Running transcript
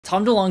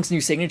Tom Delonge's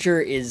new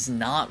signature is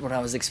not what I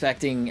was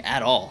expecting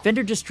at all.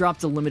 Fender just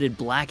dropped a limited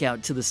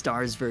blackout to the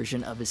Stars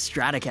version of his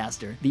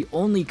Stratocaster. The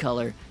only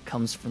color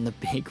comes from the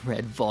big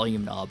red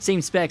volume knob.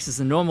 Same specs as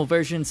the normal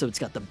version, so it's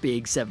got the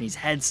big 70s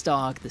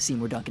headstock, the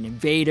Seymour Duncan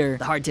Invader,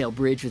 the hardtail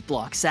bridge with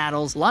block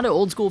saddles. A lot of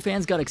old school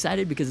fans got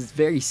excited because it's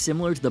very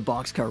similar to the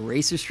Box Car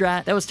Racer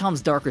Strat. That was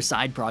Tom's darker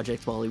side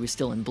project while he was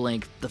still in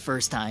Blink the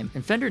first time,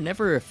 and Fender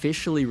never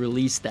officially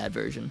released that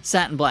version.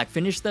 Satin black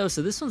finish though,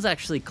 so this one's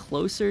actually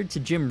closer to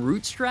Jim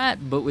Root Strat,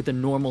 but with a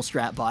normal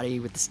Strat body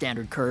with the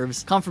standard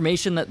curves.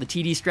 Confirmation that the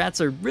TD Strats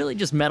are really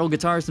just metal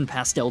guitars in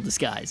pastel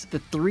disguise. The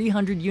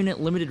 300 unit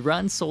limited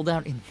run sold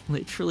out in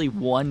literally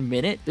 1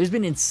 minute. There's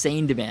been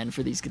insane demand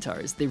for these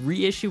guitars. The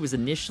reissue was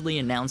initially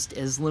announced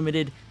as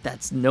limited.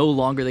 That's no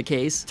longer the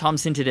case.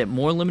 Tom's hinted at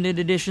more limited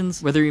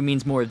editions. Whether he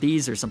means more of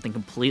these or something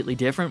completely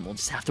different, we'll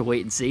just have to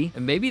wait and see.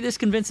 And maybe this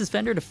convinces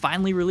Fender to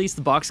finally release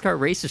the Boxcar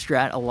Racer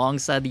Strat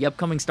alongside the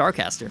upcoming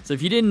Starcaster. So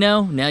if you didn't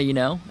know, now you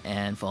know,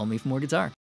 and follow me for more guitar.